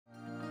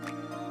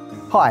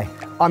Hi,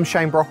 I'm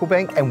Shane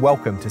Brocklebank and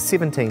welcome to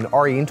 17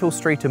 Oriental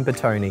Street in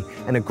Petone.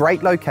 In a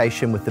great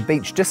location with the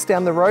beach just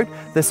down the road,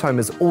 this home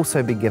has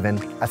also been given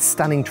a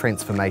stunning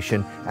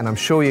transformation and I'm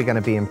sure you're going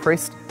to be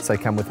impressed, so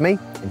come with me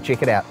and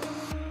check it out.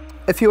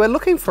 If you are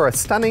looking for a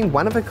stunning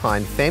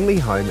one-of-a-kind family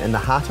home in the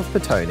heart of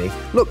Petone,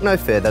 look no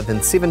further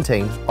than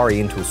 17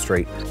 Oriental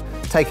Street.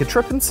 Take a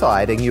trip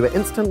inside and you are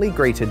instantly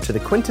greeted to the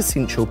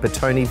quintessential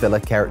Petone villa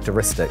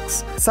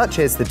characteristics, such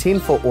as the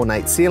 10-foot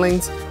ornate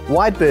ceilings,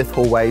 wide berth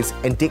hallways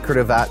and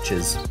decorative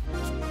arches.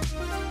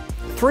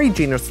 3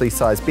 generously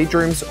sized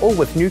bedrooms, all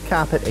with new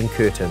carpet and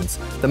curtains,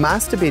 the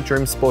master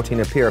bedroom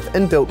sporting a pair of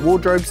inbuilt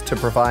wardrobes to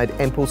provide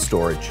ample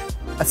storage.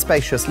 A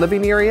spacious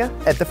living area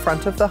at the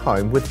front of the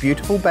home with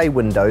beautiful bay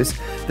windows,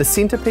 the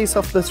centrepiece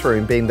of this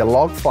room being the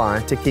log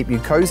fire to keep you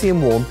cosy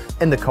and warm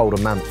in the colder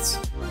months.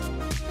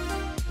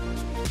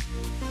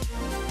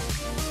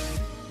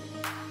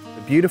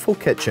 Beautiful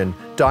kitchen,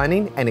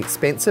 dining and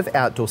expansive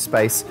outdoor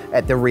space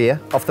at the rear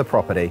of the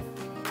property.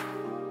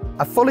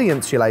 A fully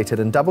insulated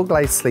and double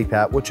glazed sleep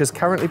out which is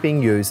currently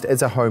being used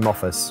as a home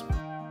office.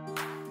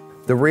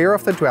 The rear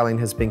of the dwelling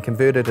has been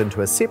converted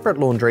into a separate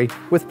laundry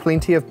with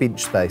plenty of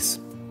bench space.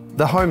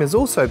 The home has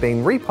also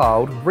been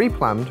repiled,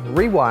 replumbed,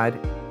 rewired.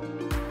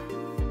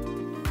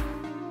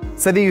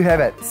 So there you have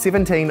it,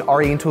 17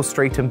 Oriental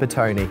Street in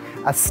Petone.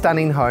 A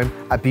stunning home,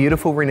 a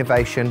beautiful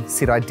renovation,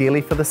 set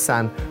ideally for the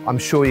sun. I'm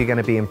sure you're going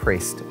to be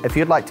impressed. If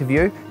you'd like to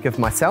view, give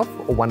myself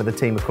or one of the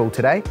team a call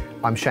today.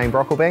 I'm Shane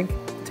Brocklebank,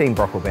 Team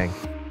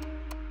Brocklebank.